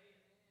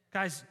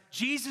 Guys,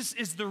 Jesus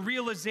is the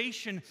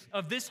realization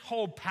of this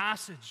whole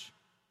passage,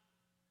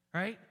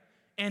 right?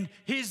 And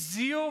his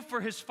zeal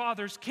for his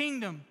Father's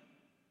kingdom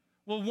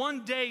will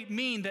one day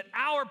mean that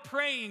our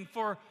praying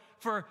for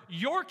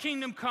your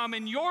kingdom come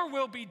and your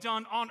will be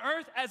done on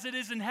earth as it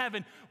is in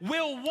heaven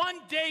will one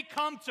day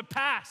come to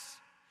pass.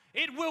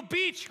 It will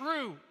be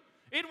true.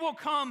 It will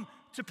come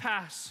to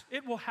pass.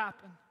 It will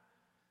happen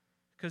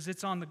because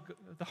it's on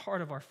the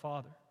heart of our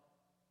Father.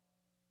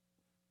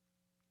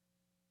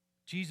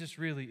 Jesus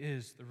really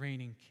is the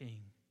reigning King.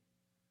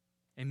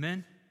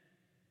 Amen?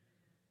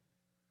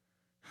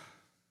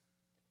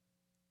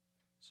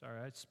 Sorry,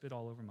 I spit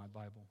all over my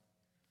Bible.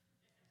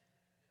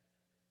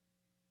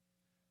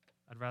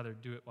 I'd rather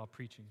do it while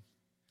preaching.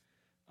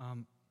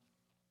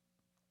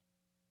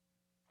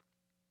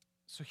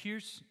 So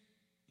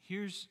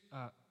here's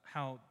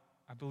how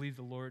I believe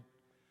the Lord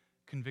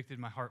convicted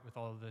my heart with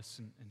all of this,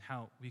 and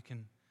how we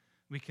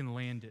can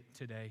land it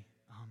today.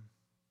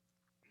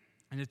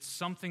 And it's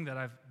something that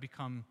I've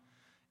become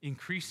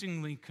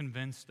increasingly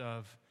convinced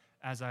of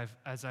as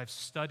I've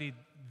studied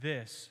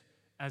this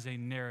as a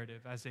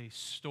narrative, as a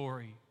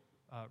story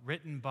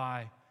written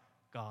by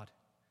God.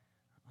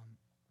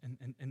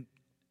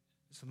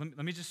 So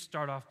let me just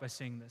start off by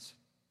saying this.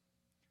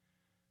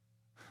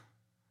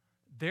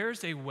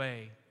 There's a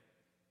way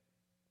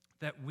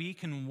that we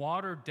can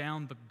water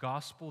down the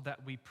gospel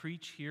that we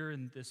preach here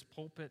in this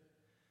pulpit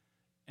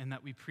and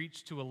that we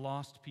preach to a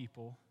lost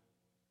people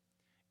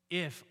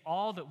if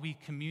all that we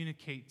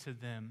communicate to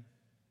them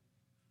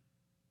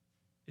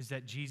is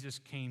that Jesus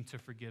came to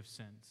forgive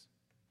sins.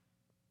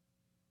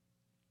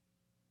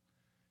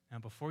 Now,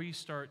 before you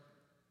start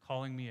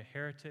calling me a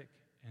heretic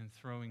and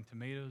throwing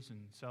tomatoes and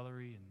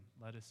celery and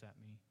lettuce at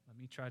me, let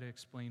me try to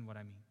explain what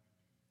I mean.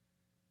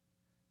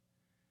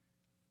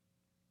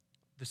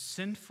 The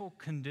sinful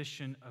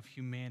condition of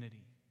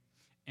humanity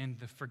and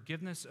the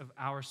forgiveness of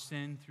our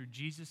sin through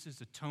Jesus'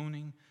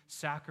 atoning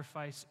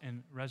sacrifice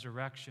and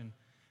resurrection,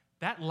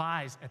 that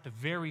lies at the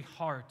very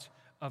heart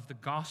of the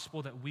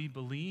gospel that we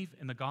believe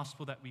and the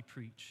gospel that we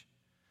preach.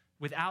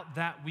 Without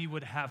that, we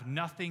would have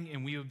nothing,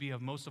 and we would be,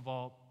 of most of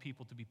all,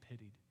 people to be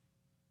pitied.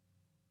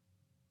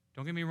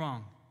 Don't get me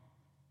wrong.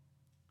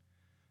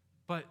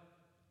 But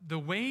the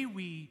way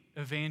we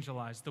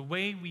evangelize, the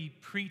way we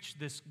preach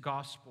this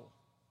gospel,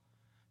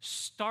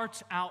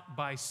 starts out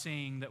by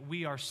saying that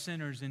we are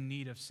sinners in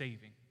need of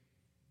saving.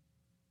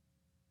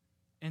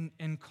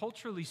 And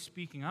culturally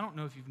speaking, I don't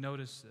know if you've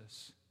noticed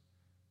this,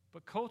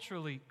 but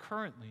culturally,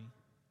 currently,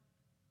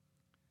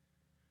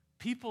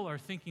 people are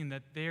thinking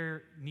that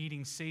they're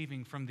needing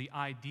saving from the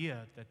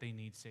idea that they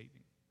need saving.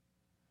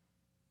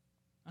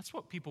 That's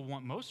what people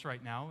want most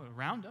right now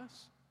around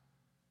us.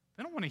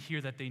 They don't want to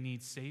hear that they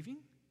need saving,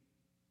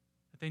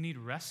 that they need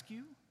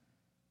rescue.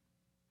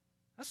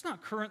 That's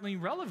not currently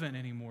relevant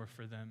anymore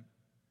for them.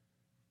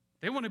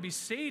 They want to be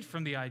saved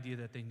from the idea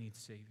that they need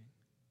saving.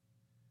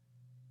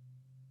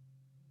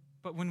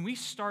 But when we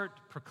start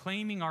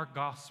proclaiming our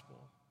gospel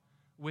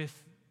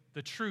with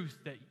the truth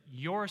that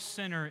you're a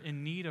sinner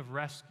in need of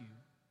rescue,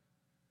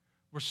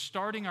 we're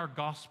starting our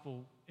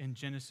gospel in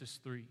Genesis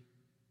 3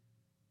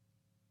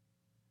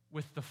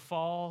 with the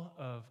fall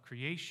of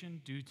creation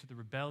due to the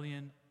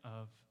rebellion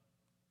of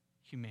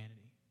humanity.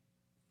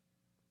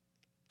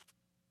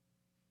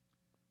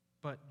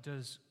 But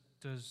does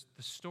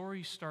the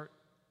story start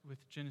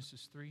with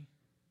Genesis 3?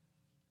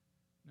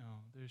 No,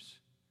 there's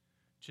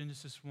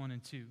Genesis 1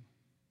 and 2.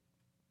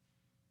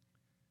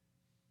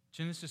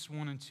 Genesis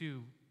 1 and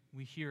 2,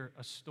 we hear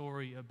a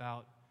story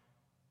about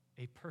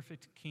a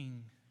perfect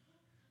king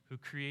who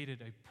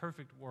created a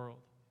perfect world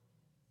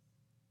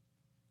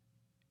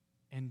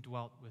and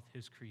dwelt with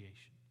his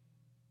creation.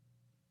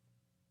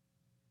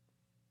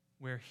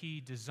 where he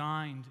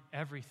designed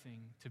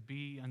everything to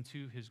be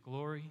unto his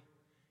glory,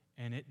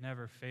 and it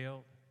never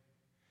failed.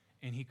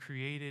 And he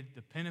created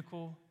the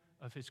pinnacle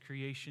of his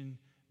creation,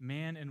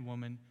 man and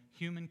woman,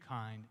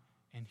 humankind,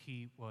 and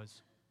he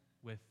was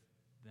with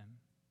them.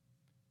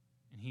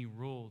 And he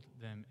ruled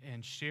them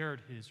and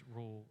shared his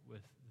rule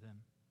with them.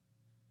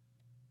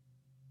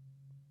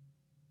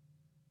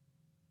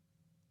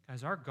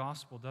 Guys, our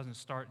gospel doesn't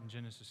start in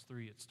Genesis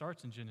 3. It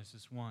starts in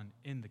Genesis 1,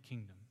 in the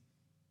kingdom.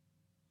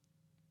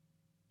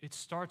 It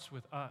starts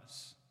with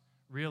us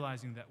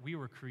realizing that we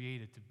were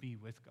created to be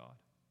with God,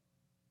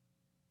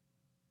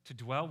 to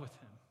dwell with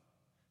him,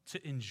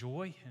 to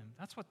enjoy him.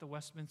 That's what the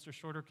Westminster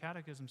Shorter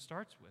Catechism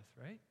starts with,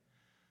 right?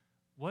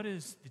 What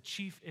is the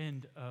chief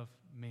end of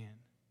man?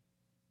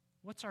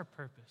 What's our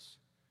purpose?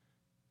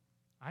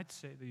 I'd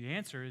say the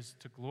answer is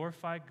to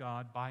glorify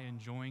God by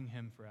enjoying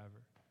him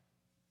forever.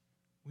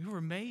 We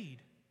were made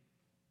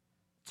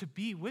to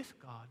be with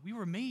God. We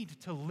were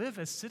made to live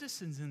as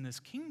citizens in this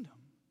kingdom.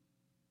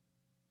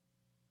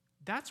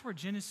 That's where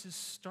Genesis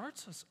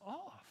starts us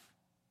off.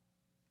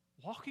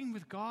 Walking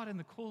with God in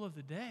the cool of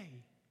the day.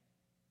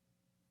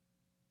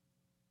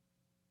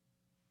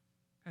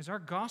 As our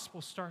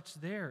gospel starts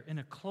there in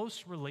a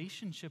close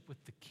relationship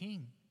with the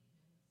King.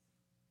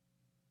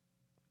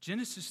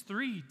 Genesis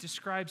 3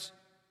 describes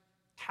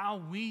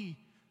how we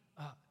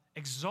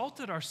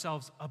exalted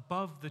ourselves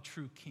above the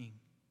true King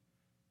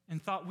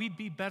and thought we'd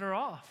be better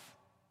off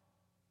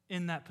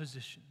in that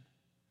position,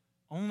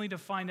 only to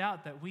find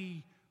out that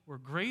we were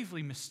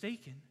gravely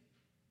mistaken,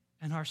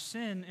 and our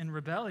sin and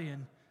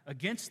rebellion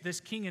against this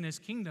king and his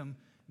kingdom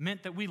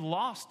meant that we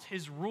lost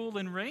his rule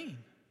and reign.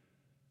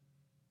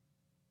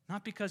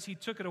 Not because he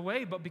took it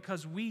away, but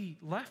because we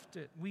left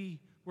it. We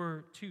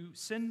were too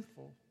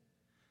sinful.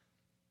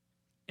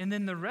 And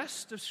then the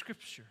rest of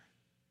Scripture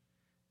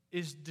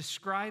is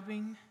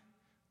describing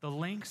the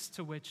lengths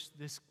to which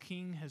this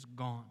king has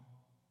gone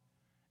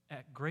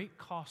at great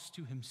cost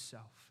to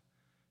himself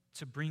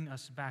to bring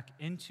us back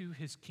into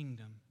his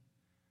kingdom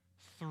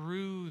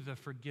through the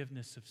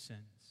forgiveness of sins.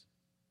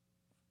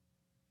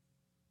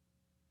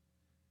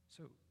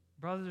 So,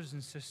 brothers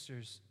and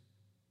sisters,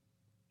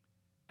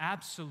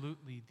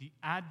 absolutely, the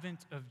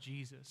advent of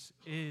Jesus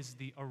is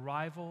the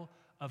arrival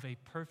of a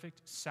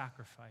perfect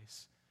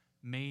sacrifice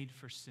made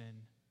for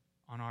sin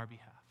on our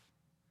behalf.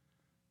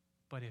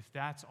 But if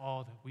that's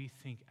all that we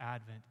think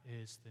Advent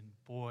is, then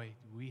boy,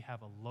 do we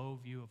have a low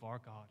view of our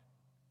God.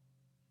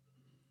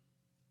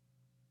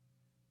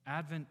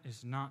 Advent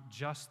is not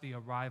just the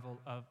arrival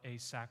of a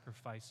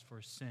sacrifice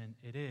for sin.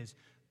 It is,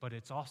 but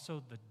it's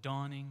also the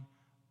dawning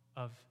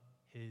of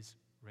his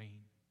reign,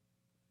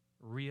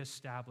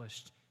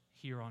 reestablished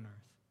here on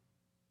earth.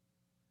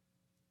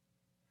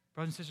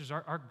 Brothers and sisters,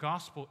 our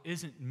gospel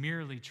isn't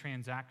merely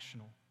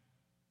transactional.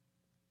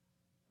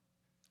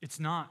 It's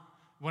not.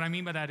 What I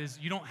mean by that is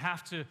you don't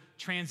have to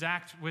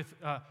transact with,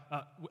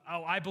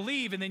 I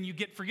believe, and then you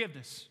get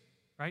forgiveness,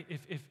 right?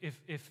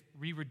 If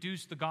we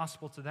reduce the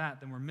gospel to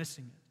that, then we're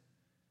missing it.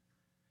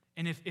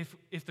 And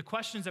if the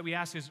questions that we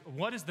ask is,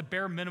 what is the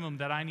bare minimum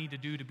that I need to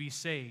do to be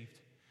saved,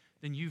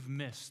 then you've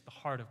missed the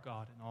heart of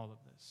God in all of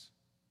this.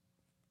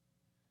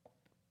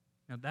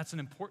 Now, that's an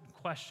important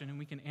question, and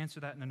we can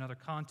answer that in another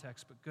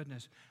context, but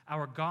goodness,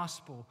 our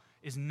gospel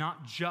is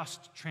not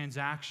just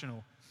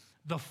transactional.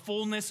 The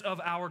fullness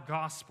of our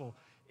gospel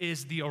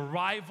is the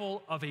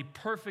arrival of a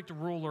perfect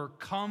ruler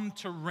come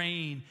to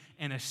reign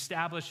and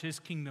establish his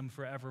kingdom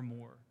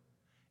forevermore.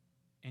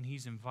 And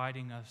he's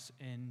inviting us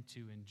in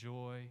to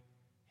enjoy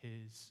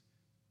his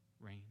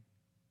reign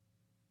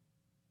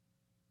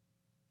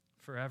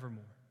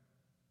forevermore.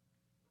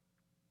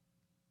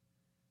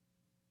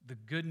 The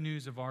good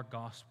news of our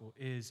gospel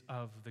is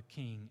of the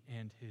King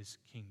and his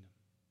kingdom.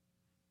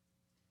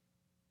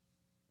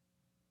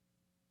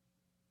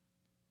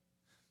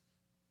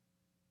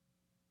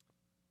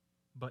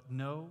 But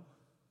know,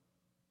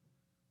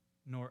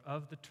 nor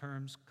of the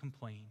terms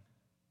complain.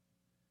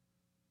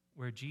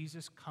 Where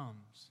Jesus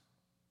comes,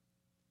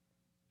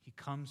 he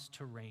comes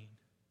to reign.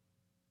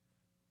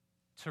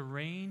 To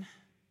reign,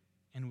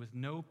 and with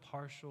no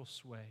partial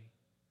sway,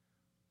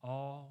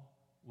 all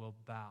will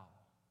bow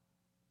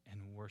and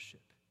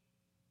worship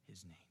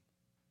his name.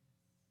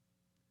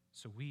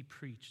 So we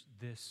preach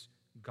this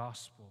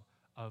gospel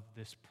of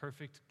this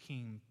perfect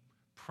king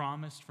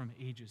promised from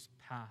ages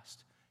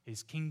past,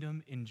 his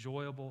kingdom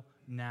enjoyable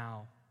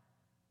now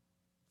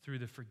through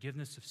the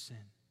forgiveness of sin.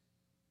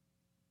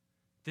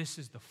 This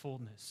is the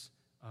fullness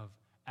of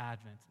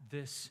Advent.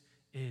 This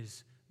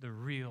is the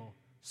real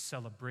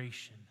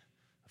celebration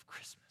of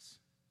Christmas.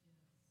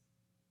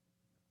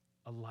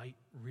 A light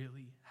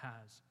really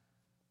has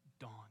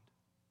dawned.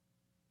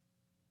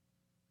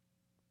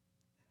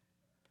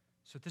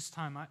 So at this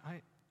time,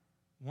 I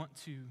want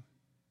to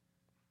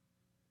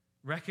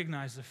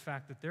recognize the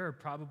fact that there are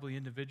probably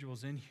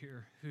individuals in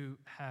here who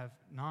have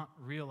not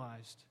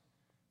realized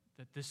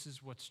that this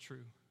is what's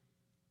true.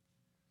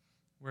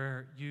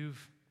 Where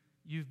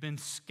you've been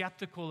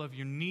skeptical of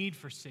your need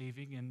for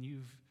saving, and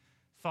you've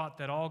thought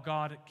that all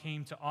God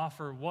came to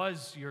offer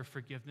was your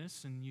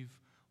forgiveness, and you've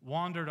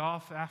wandered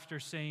off after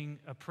saying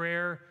a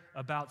prayer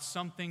about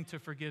something to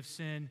forgive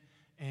sin,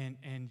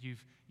 and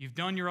you've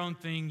done your own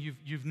thing.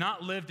 You've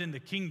not lived in the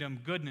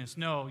kingdom goodness.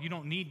 No, you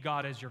don't need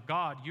God as your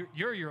God.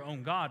 You're your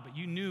own God, but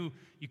you knew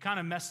you kind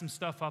of messed some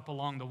stuff up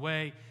along the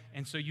way,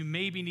 and so you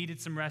maybe needed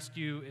some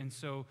rescue, and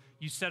so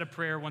you said a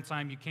prayer one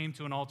time, you came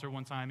to an altar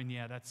one time, and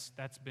yeah,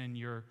 that's been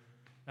your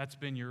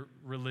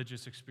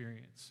religious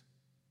experience.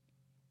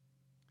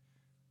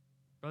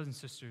 Brothers and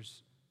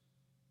sisters,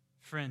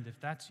 friend, if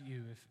that's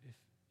you,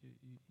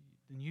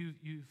 then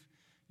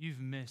you've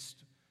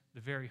missed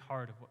the very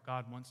heart of what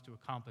God wants to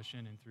accomplish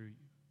in and through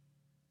you.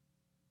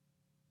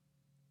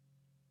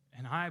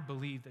 And I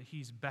believe that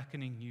He's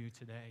beckoning you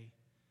today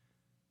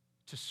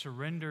to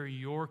surrender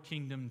your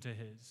kingdom to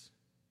His.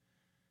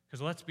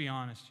 Because let's be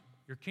honest,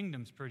 your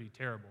kingdom's pretty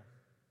terrible.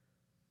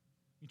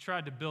 You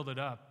tried to build it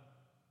up,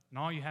 and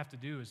all you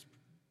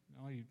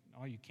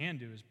can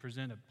do is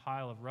present a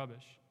pile of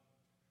rubbish.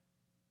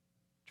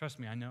 Trust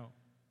me, I know.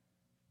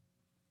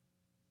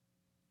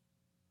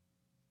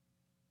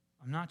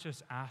 I'm not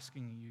just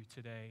asking you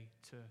today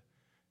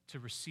to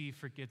receive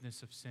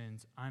forgiveness of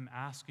sins. I'm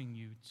asking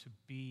you to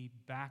be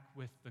back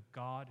with the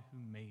God who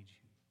made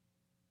you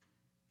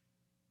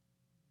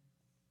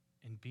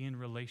and be in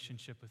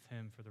relationship with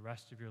Him for the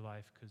rest of your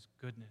life, because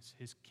goodness,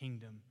 His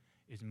kingdom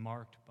is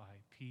marked by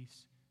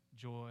peace,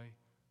 joy,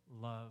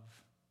 love,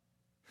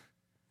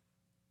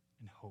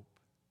 and hope.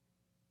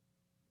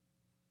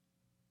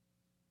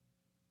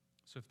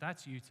 So if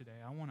that's you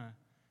today, I want to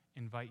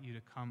invite you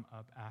to come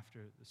up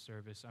after the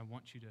service. I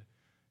want you to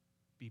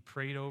be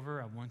prayed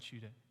over. I want you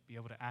to be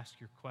able to ask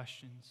your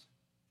questions.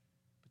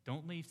 But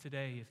don't leave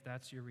today if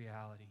that's your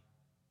reality.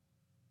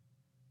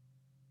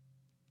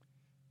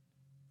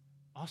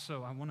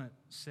 Also, I want to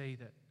say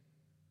that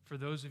for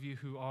those of you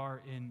who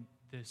are in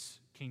this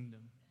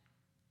kingdom,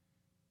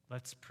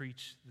 let's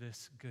preach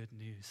this good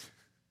news.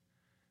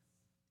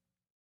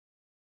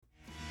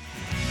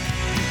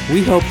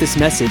 We hope this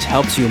message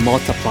helps you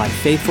multiply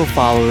faithful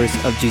followers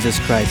of Jesus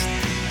Christ.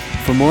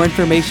 For more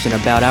information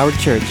about our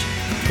church,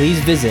 please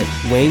visit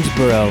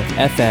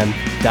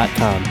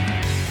waynesborofm.com.